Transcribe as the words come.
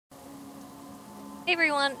Hey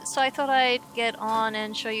everyone, so I thought I'd get on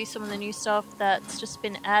and show you some of the new stuff that's just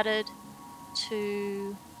been added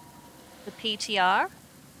to the PTR.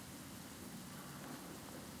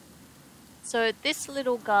 So this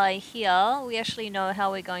little guy here, we actually know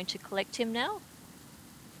how we're going to collect him now.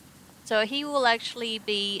 So he will actually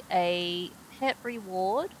be a pet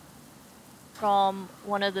reward from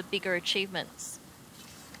one of the bigger achievements.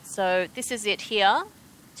 So this is it here,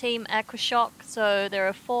 Team Aquashock. So there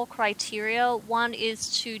are 4 criteria. One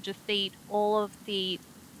is to defeat all of the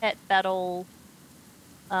pet battle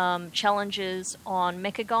challenges on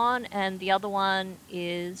Mechagon, and the other one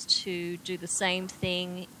is to do the same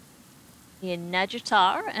thing in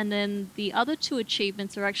Nazjatar, and then the other 2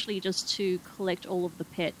 achievements are actually just to collect all of the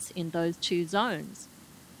pets in those 2 zones.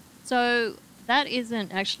 So that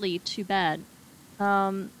isn't actually too bad.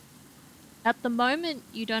 At the moment,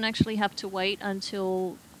 you don't actually have to wait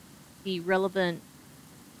until the relevant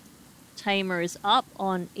tamer is up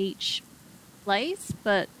on each place,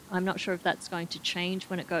 but I'm not sure if that's going to change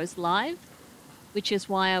when it goes live, which is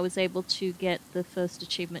why I was able to get the first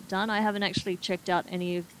achievement done. I haven't actually checked out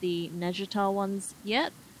any of the Nazjatar ones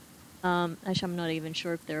yet. Actually, I'm not even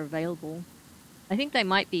sure if they're available. I think they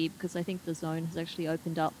might be, because I think the zone has actually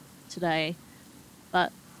opened up today.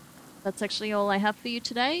 But that's actually all I have for you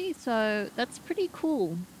today, so that's pretty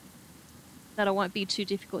cool. That it won't be too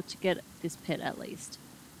difficult to get this pet at least.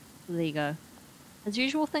 So there you go. As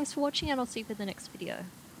usual, thanks for watching, and I'll see you for the next video.